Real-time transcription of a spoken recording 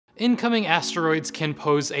Incoming asteroids can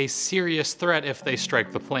pose a serious threat if they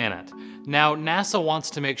strike the planet. Now, NASA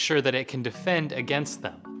wants to make sure that it can defend against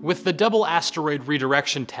them. With the Double Asteroid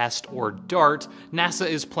Redirection Test, or DART, NASA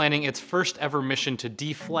is planning its first ever mission to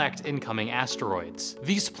deflect incoming asteroids.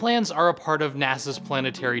 These plans are a part of NASA's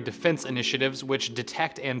planetary defense initiatives, which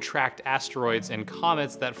detect and track asteroids and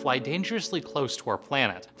comets that fly dangerously close to our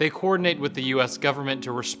planet. They coordinate with the US government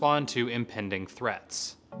to respond to impending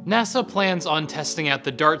threats. NASA plans on testing out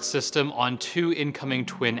the DART system on 2 incoming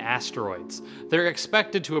twin asteroids. They're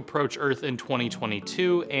expected to approach Earth in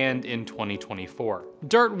 2022 and in 2024.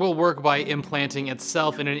 DART will work by implanting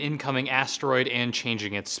itself in an incoming asteroid and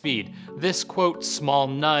changing its speed. This, quote, small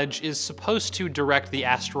nudge is supposed to direct the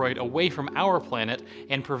asteroid away from our planet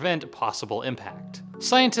and prevent possible impact.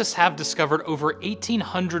 Scientists have discovered over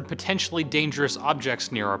 1,800 potentially dangerous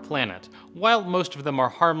objects near our planet. While most of them are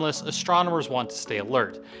harmless, astronomers want to stay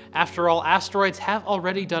alert. After all, asteroids have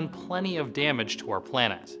already done plenty of damage to our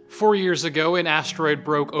planet. 4 years ago, an asteroid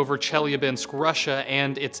broke over Chelyabinsk, Russia,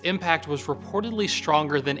 and its impact was reportedly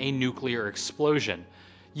stronger than a nuclear explosion.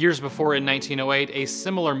 Years before, in 1908, a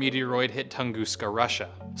similar meteoroid hit Tunguska, Russia.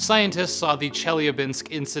 Scientists saw the Chelyabinsk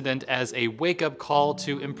incident as a wake-up call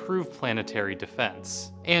to improve planetary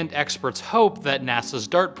defense. And experts hope that NASA's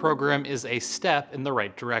DART program is a step in the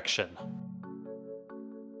right direction.